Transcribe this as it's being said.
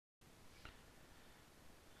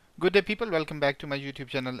Good day, people. Welcome back to my YouTube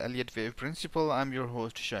channel, Elliott Wave Principle. I'm your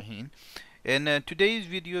host, Shaheen. In today's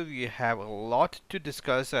video, we have a lot to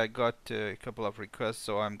discuss. I got a couple of requests,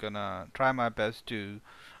 so I'm gonna try my best to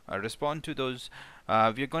respond to those.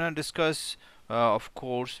 We're gonna discuss, of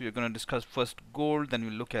course, we're gonna discuss first gold, then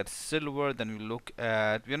we look at silver, then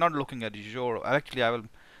we're not looking at euro. Actually, I will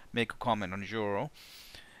make a comment on euro.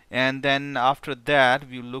 And then after that,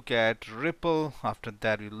 we look at Ripple. After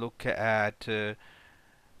that, we look at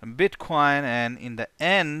Bitcoin, and in the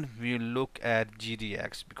end we look at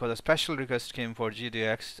GDX because a special request came for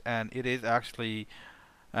GDX, and it is actually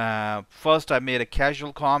first I made a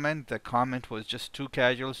casual comment. The comment was just too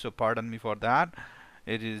casual, so pardon me for that.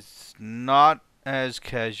 It is not as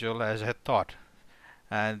casual as I thought.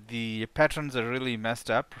 The patterns are really messed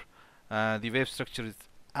up. The wave structure is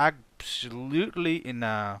absolutely in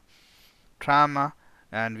a trauma,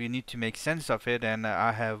 and we need to make sense of it, and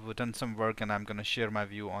I have done some work and I'm going to share my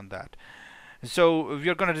view on that. So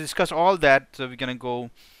we're going to discuss all that. So we're going to go,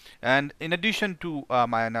 and in addition to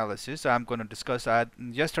my analysis, I'm going to discuss.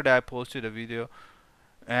 Yesterday I posted a video,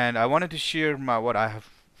 and I wanted to share what I have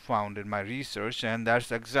found in my research, and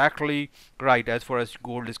that's exactly right. As far as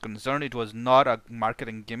gold is concerned, it was not a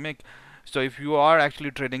marketing gimmick. So if you are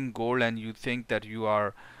actually trading gold and you think that you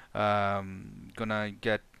are gonna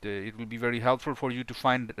get, it will be very helpful for you to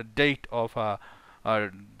find a date of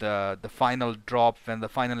the final drop and the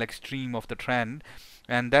final extreme of the trend,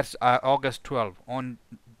 and that's August 12th. On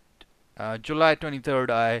July 23rd,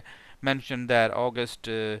 I mentioned that August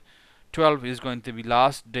 12 is going to be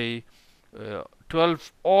last day,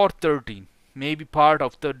 12 or 13, maybe part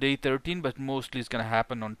of the day 13, but mostly it's going to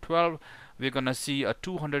happen on 12. We're going to see a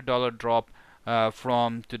 $200 drop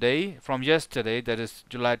from yesterday, that is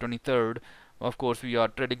July 23rd. Of course, we are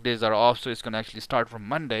trading days are off, so it's going to actually start from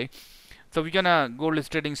Monday. So we're gonna gold is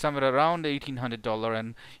trading somewhere around $1,800,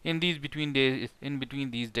 and in between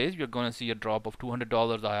these days, we're gonna see a drop of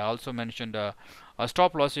 $200. I also mentioned a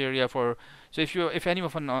stop loss area for. So if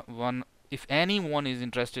anyone is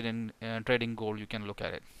interested in trading gold, you can look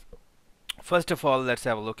at it. First of all, let's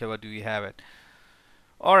have a look at what do we have it.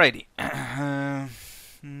 Alrighty,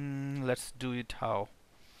 let's do it how.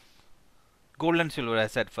 Gold and silver, I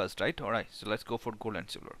said first, right? Alright, so let's go for gold and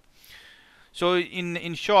silver. So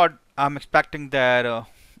in short, I'm expecting that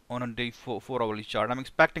on a day 4 hourly chart, I'm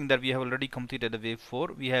expecting that we have already completed the wave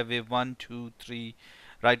 4. We have wave 1, 2, 3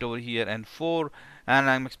 right over here, and 4, and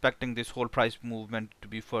I'm expecting this whole price movement to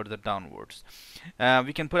be further downwards.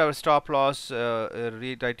 We can put our stop loss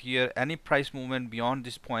rate right here. Any price movement beyond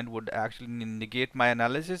this point would actually negate my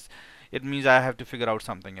analysis. It means I have to figure out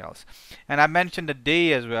something else. And I mentioned a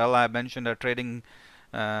day as well. I mentioned a trading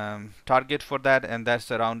target for that, and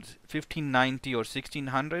that's around 1590 or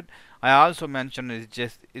 1600. I also mentioned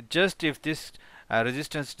it's just if this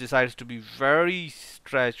resistance decides to be very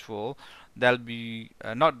stretchful, there'll be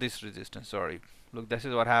not this resistance, sorry. Look, this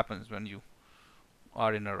is what happens when you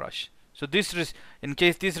are in a rush. So in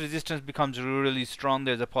case this resistance becomes really strong,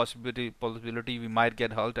 there's a possibility we might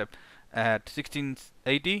get halt at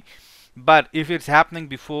 1680. But if it's happening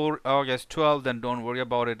before August 12, then don't worry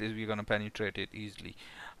about it. We're gonna penetrate it easily,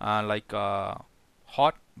 like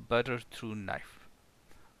hot butter through knife.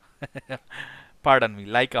 Pardon me,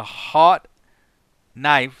 like a hot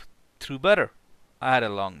knife through butter. I had a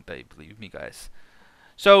long day, believe me, guys.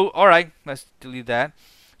 So, alright, let's delete that.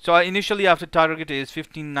 So initially after target is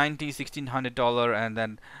 $1590, $1600, and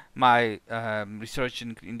then my research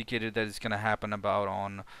indicated that it's gonna happen about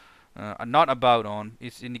on not about on,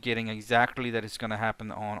 it's indicating exactly that it's gonna happen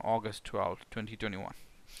on August 12th, 2021.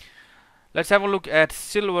 Let's have a look at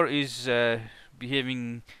silver. Is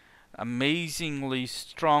behaving amazingly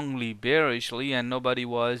strongly bearishly, and nobody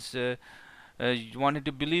was wanted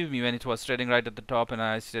to believe me when it was trading right at the top, and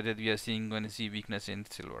I said that we are going to see weakness in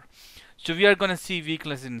silver. So we are going to see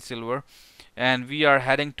weakness in silver, and we are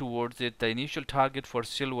heading towards it. The initial target for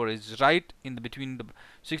silver is right in between the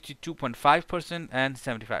 62.5% and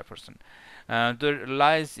 75%. There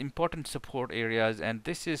lies important support areas, and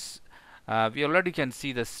this is we already can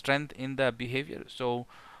see the strength in the behavior. So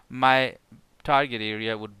my target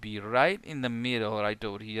area would be right in the middle, right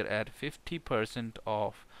over here at 50%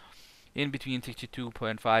 of in between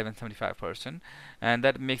 62.5 and 75%, and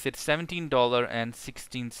that makes it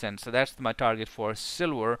 $17.16. So that's my target for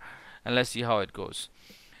silver, and let's see how it goes.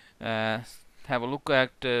 Have a look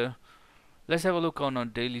at let's have a look on a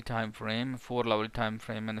daily time frame, 4 hourly time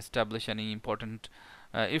frame, and establish any important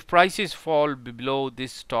if prices fall below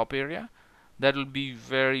this top area, that will be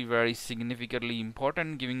very significantly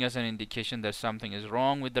important, giving us an indication that something is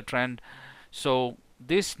wrong with the trend. So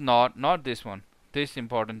this not this one, this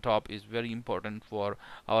important top is very important for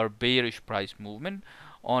our bearish price movement.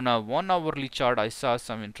 On a 1 hourly chart, I saw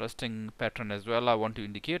some interesting pattern as well. I want to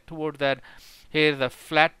indicate toward that. Here is a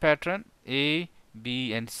flat pattern, A,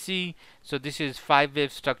 B and C. So this is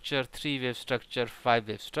 5-wave structure, 3-wave structure,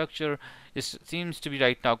 5-wave structure. This seems to be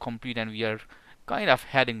right now complete, and we are kind of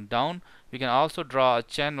heading down. We can also draw a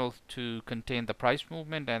channel to contain the price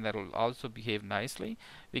movement, and that will also behave nicely.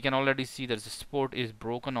 We can already see that the support is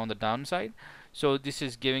broken on the downside, so this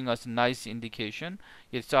is giving us a nice indication.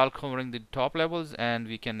 It's all covering the top levels, and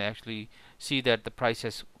we can actually see that the price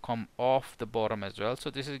has come off the bottom as well. So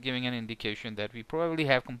this is giving an indication that we probably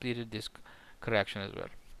have completed this correction as well.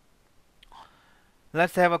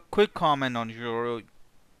 Let's have a quick comment on euro.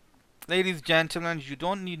 Ladies and gentlemen, you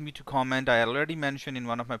don't need me to comment. I already mentioned in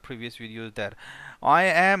one of my previous videos that I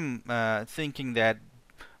am thinking that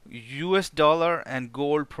US dollar and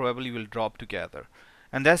gold probably will drop together,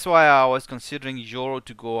 and that's why I was considering euro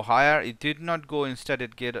to go higher. It did not go. Instead,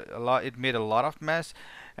 it made a lot of mess,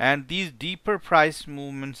 and these deeper price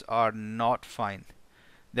movements are not fine.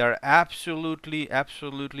 They're absolutely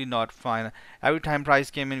not fine. Every time price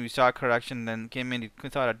came in, we saw a correction, then came in, we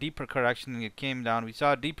saw a deeper correction, and it came down, we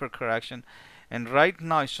saw a deeper correction, and right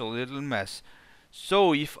now it's a little mess.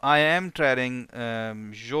 So if I am trading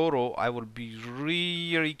euro, I will be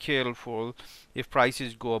really careful if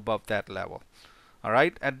prices go above that level.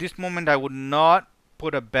 Alright, at this moment I would not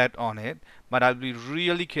put a bet on it, but I'll be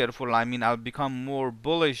really careful. I mean, I'll become more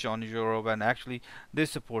bullish on euro when actually this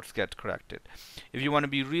supports get corrected. If you want to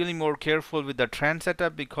be really more careful with the trend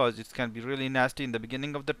setup, because it can be really nasty in the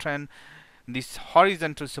beginning of the trend, this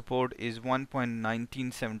horizontal support is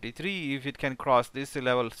 1.1973. If it can cross this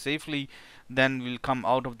level safely, then we'll come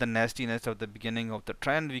out of the nastiness of the beginning of the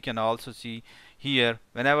trend. We can also see here,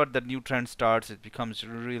 whenever the new trend starts, it becomes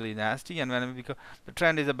really nasty, and when the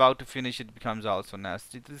trend is about to finish, it becomes also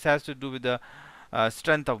nasty. This has to do with the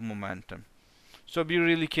strength of momentum. So be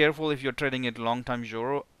really careful if you're trading it long-term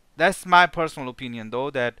euro. That's my personal opinion, though,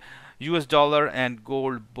 that US dollar and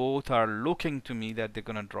gold both are looking to me that they're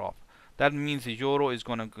gonna drop. That means the euro is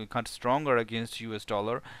going to get stronger against US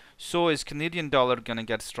dollar. So is Canadian dollar going to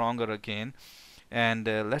get stronger again. And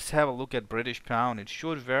let's have a look at British pound. It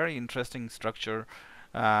showed very interesting structure.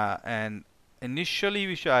 And initially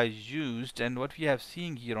which I used, and what we have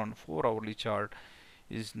seen here on 4-hourly chart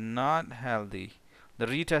is not healthy. The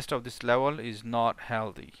retest of this level is not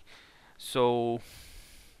healthy. So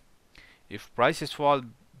if prices fall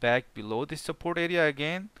back below this support area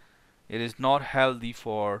again, it is not healthy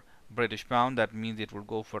for British pound. That means it will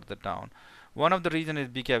go further down. One of the reasons is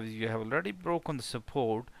because you have already broken the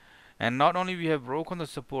support, and not only we have broken the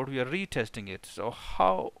support, we are retesting it. So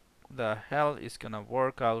how the hell is gonna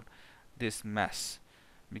work out this mess?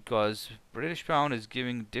 Because British pound is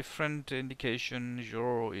giving different indication,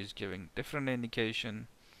 euro is giving different indication.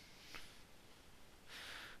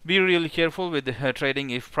 Be really careful with trading.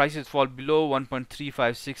 If prices fall below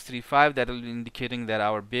 1.35635, that will be indicating that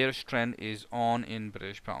our bearish trend is on in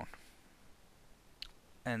British pound.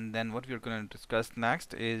 And then what we're going to discuss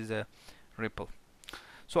next is Ripple.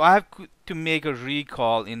 So I have to make a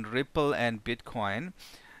recall in Ripple and Bitcoin.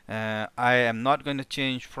 I am not going to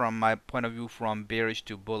change from my point of view from bearish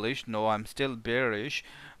to bullish. No, I'm still bearish.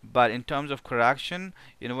 But in terms of correction,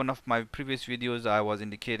 in one of my previous videos, I was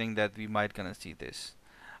indicating that we might gonna see this.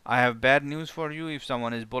 I have bad news for you if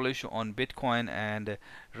someone is bullish on Bitcoin and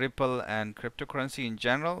Ripple and cryptocurrency in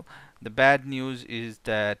general. The bad news is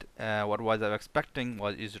that what was I expecting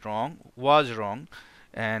was wrong,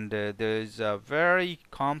 and there is a very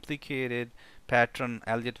complicated pattern,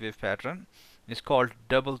 Elliott wave pattern. It's called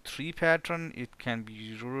double tree pattern. It can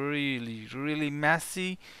be really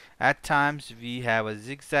messy. At times we have a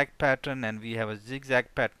zigzag pattern, and we have a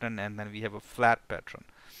zigzag pattern, and then we have a flat pattern.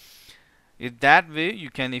 In that way, you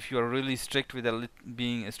can, if you are really strict with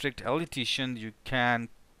being a strict Elliottician, you can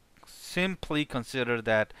simply consider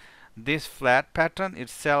that this flat pattern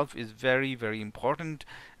itself is very important,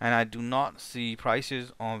 and I do not see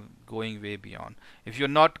prices on going way beyond. If you're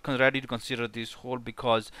not ready to consider this whole,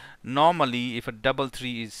 because normally if a double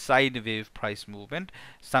tree is sideways price movement,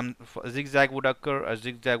 some zigzag would occur, a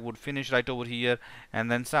zigzag would finish right over here, and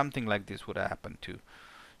then something like this would happen too.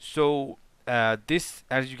 So this,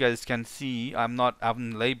 as you guys can see, I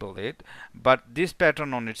haven't labeled it, but this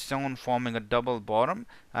pattern on its own forming a double bottom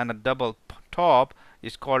and a double top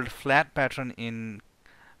is called flat pattern in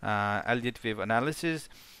Elliott wave analysis,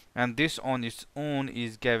 and this on its own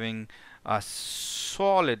is giving a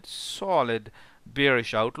solid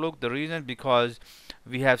bearish outlook. The reason, because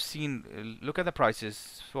we have seen, look at the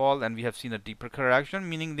prices fall, and we have seen a deeper correction,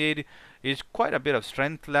 meaning there is quite a bit of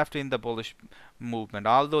strength left in the bullish movement.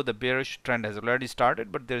 Although the bearish trend has already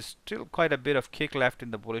started, but there's still quite a bit of kick left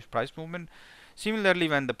in the bullish price movement. Similarly,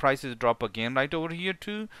 when the prices drop again right over here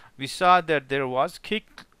too, we saw that there was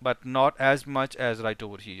kick, but not as much as right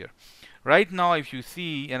over here. Right now, if you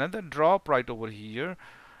see another drop right over here,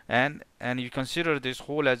 and you consider this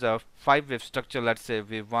whole as a 5-wave structure, let's say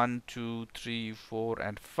wave 1, 2, 3, 4,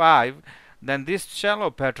 and 5, then this shallow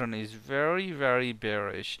pattern is very, very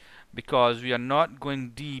bearish, because we are not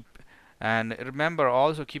going deep. And remember,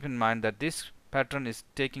 also keep in mind that this pattern is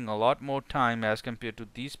taking a lot more time as compared to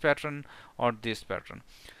this pattern or this pattern.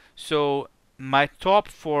 So my top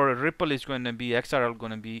for Ripple is going to be XRL,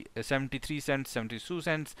 going to be 73 cents, 72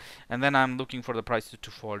 cents, and then I'm looking for the prices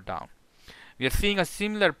to fall down. We are seeing a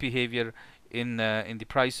similar behavior in the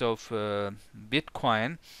price of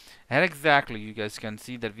Bitcoin, and exactly you guys can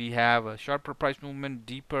see that we have a sharper price movement,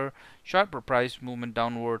 deeper, sharper price movement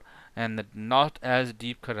downward, and not as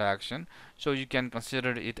deep correction. So you can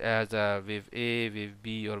consider it as a wave A, wave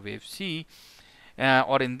B, or wave C,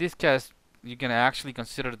 or in this case you can actually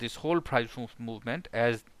consider this whole price movement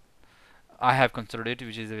as I have considered it,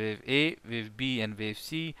 which is wave A, wave B, and wave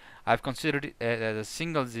C. I've considered it as a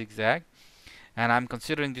single zigzag, and I'm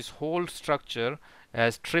considering this whole structure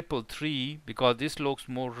as triple three, because this looks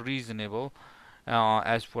more reasonable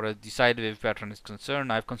as far as the side wave pattern is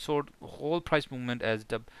concerned. I've considered whole price movement as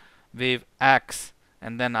the wave X,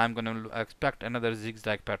 and then I'm going to expect another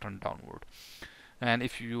zigzag pattern downward. And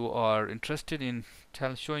if you are interested in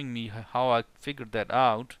showing me how I figured that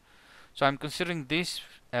out, so I'm considering this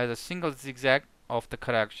as a single zigzag of the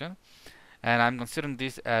correction, and I'm considering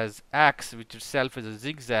this as X, which itself is a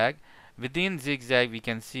zigzag. Within zigzag, we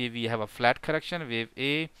can see we have a flat correction, wave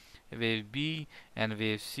A, wave B, and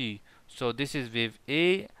wave C. So this is wave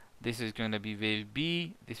A, this is going to be wave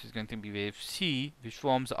B, this is going to be wave C, which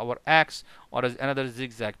forms our X, or as another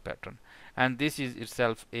zigzag pattern. And this is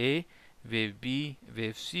itself A, wave B,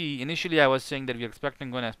 wave C. Initially, I was saying that we are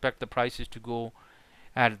going to expect the prices to go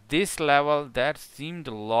at this level. That seemed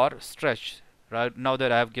a lot stretched. Right now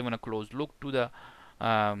that I have given a close look to the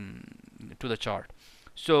chart,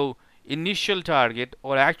 so initial target,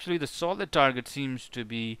 or actually the solid target, seems to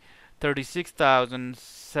be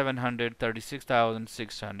 36,700,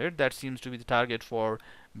 36,600. That seems to be the target for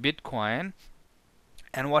Bitcoin.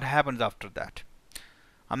 And what happens after that?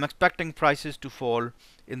 I'm expecting prices to fall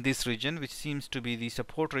in this region, which seems to be the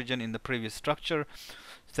support region in the previous structure.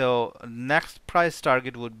 So next price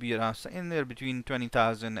target would be around in there between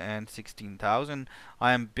 20,000 and 16,000.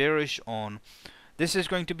 I am bearish on. This is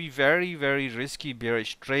going to be very, very risky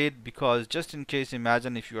bearish trade, because just in case,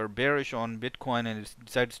 imagine if you are bearish on Bitcoin and it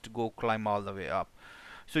decides to go climb all the way up.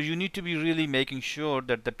 So you need to be really making sure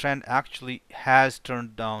that the trend actually has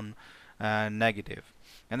turned down negative.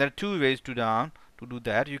 And there are two ways to do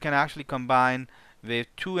that. You can actually combine wave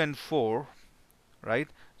 2 and 4, right?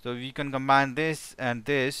 So we can combine this and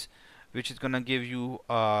this, which is going to give you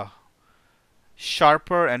a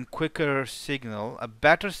sharper and quicker signal. A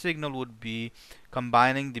better signal would be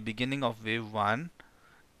combining the beginning of wave 1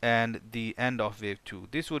 and the end of wave 2.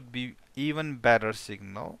 This would be even better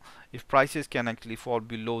signal. If prices can actually fall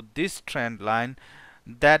below this trend line,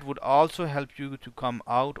 that would also help you to come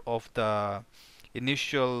out of the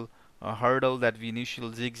initial hurdle, that we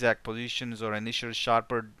initial zigzag positions or initial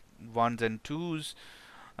sharper 1s and 2s,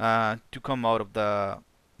 to come out of the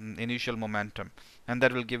initial momentum, and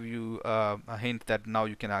that will give you a hint that now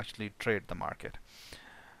you can actually trade the market.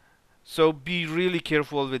 So be really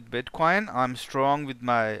careful with Bitcoin. I'm strong with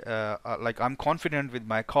my I'm confident with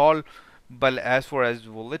my call, but as far as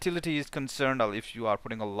volatility is concerned, if you are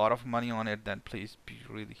putting a lot of money on it, then please be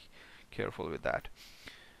really careful with that.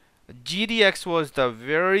 GDX was the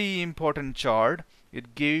very important chart.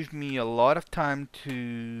 It gave me a lot of time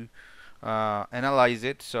to analyze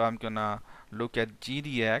it, so I'm gonna look at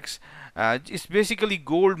GDX. It's basically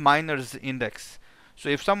gold miners index. So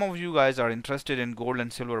if some of you guys are interested in gold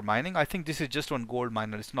and silver mining, I think this is just on gold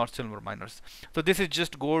miners, it's not silver miners. So this is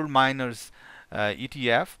just gold miners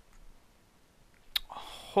ETF.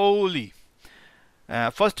 Holy!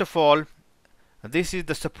 First of all, this is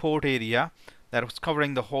the support area that was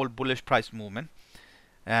covering the whole bullish price movement.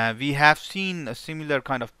 We have seen a similar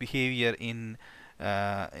kind of behavior in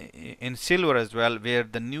silver as well, where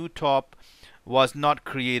the new top was not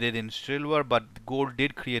created in silver, but gold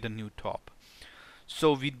did create a new top.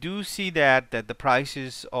 So we do see that the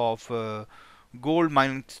prices of gold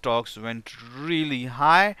mining stocks went really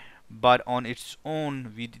high, but on its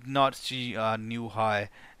own we did not see a new high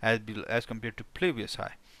as compared to previous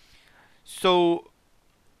high. So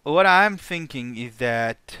what I'm thinking is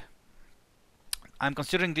that I'm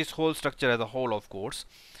considering this whole structure as a whole, of course,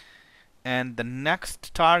 and the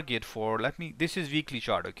next target for, this is weekly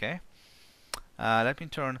chart, okay? Let me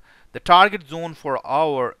turn the target zone for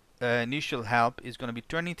our initial help is going to be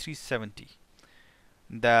 2370.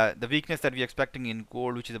 The weakness that we're expecting in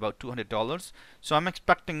gold, which is about $200. So I'm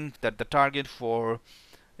expecting that the target for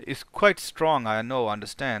is quite strong. I know,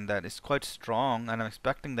 understand that it's quite strong, and I'm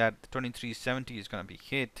expecting that 2370 is going to be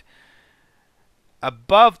hit.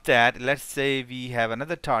 Above that, let's say we have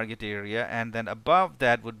another target area, and then above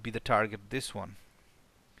that would be the target, this one.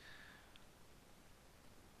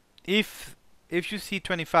 If you see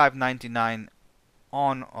 25.99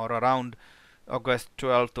 on or around August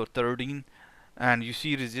 12th or 13th, and you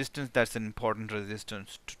see resistance, that's an important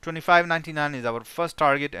resistance. 25.99 is our first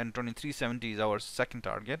target, and 23.70 is our second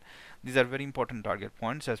target. These are very important target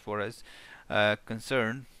points as far as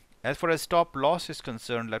concerned. As far as stop loss is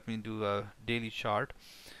concerned, let me do a daily chart,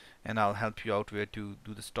 and I'll help you out where to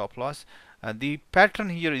do the stop loss. The pattern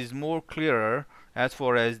here is more clearer as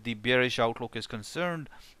far as the bearish outlook is concerned.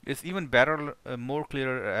 It's even better, more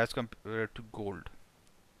clearer as compared to gold,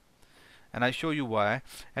 and I show you why.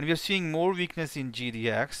 And we are seeing more weakness in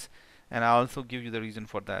GDX, and I'll also give you the reason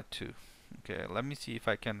for that too. Okay, let me see if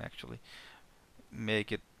I can actually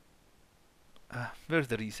make it. Where's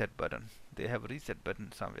the reset button? They have a reset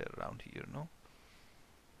button somewhere around here, no?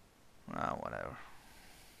 Whatever.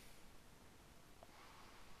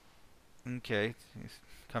 Okay, it's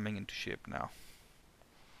coming into shape now.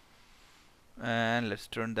 And let's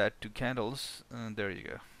turn that to candles. There you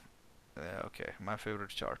go. Okay, my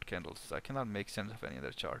favorite chart, candles. I cannot make sense of any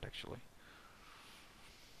other chart actually.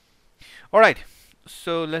 Alright,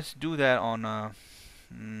 so let's do that on a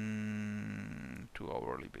 2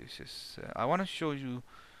 hourly basis. I want to show you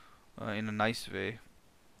in a nice way.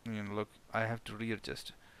 Look, I have to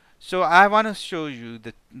readjust. So I want to show you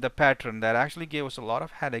the pattern that actually gave us a lot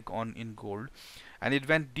of headache on in gold, and it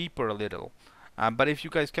went deeper a little. But if you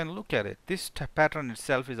guys can look at it, this pattern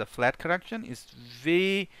itself is a flat correction. It's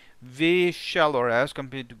way shallower as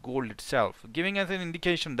compared to gold itself, giving us an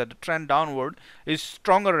indication that the trend downward is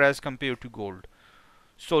stronger as compared to gold.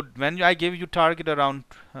 So when I gave you target around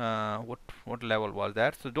what level was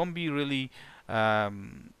that? So don't be really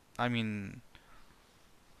I mean,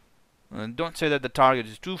 don't say that the target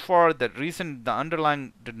is too far. The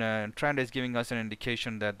underlying trend is giving us an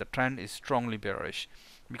indication that the trend is strongly bearish.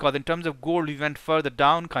 Because in terms of gold, we went further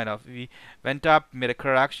down, kind of. We went up, made a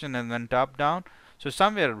correction, and went up, down. So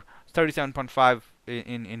somewhere 37.5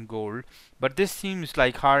 in gold, but this seems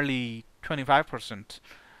like hardly 25%.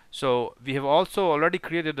 So we have also already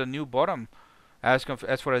created a new bottom. As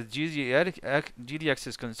far as GDX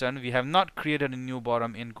is concerned, we have not created a new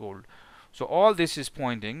bottom in gold. So all this is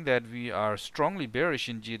pointing that we are strongly bearish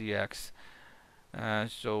in GDX.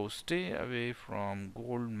 So stay away from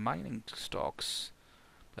gold mining stocks.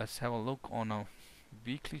 Let's have a look on a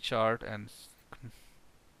weekly chart and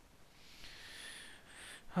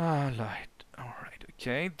light. Alright,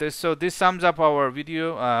 okay. So this sums up our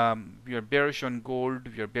video. We are bearish on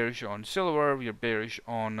gold, we are bearish on silver, we are bearish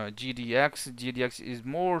on GDX. GDX is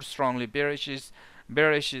more strongly bearish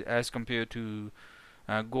as compared to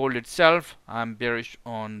gold itself. I'm bearish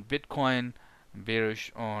on Bitcoin,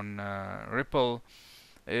 bearish on Ripple.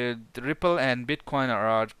 The Ripple and Bitcoin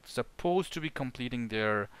are supposed to be completing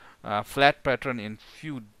their flat pattern in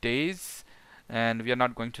few days, and we are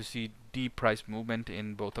not going to see deep price movement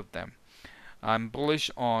in both of them. I'm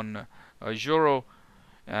bullish on euro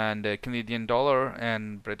and Canadian dollar,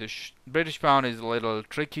 and British pound is a little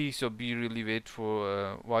tricky, so be really wait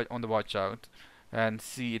for on the watch out and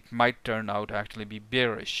see. It might turn out to actually be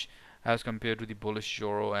bearish as compared to the bullish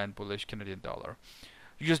euro and bullish Canadian dollar.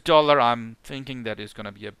 US dollar, I'm thinking that is going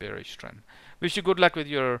to be a bearish trend. Wish you good luck with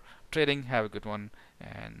your trading. Have a good one,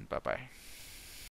 and bye bye.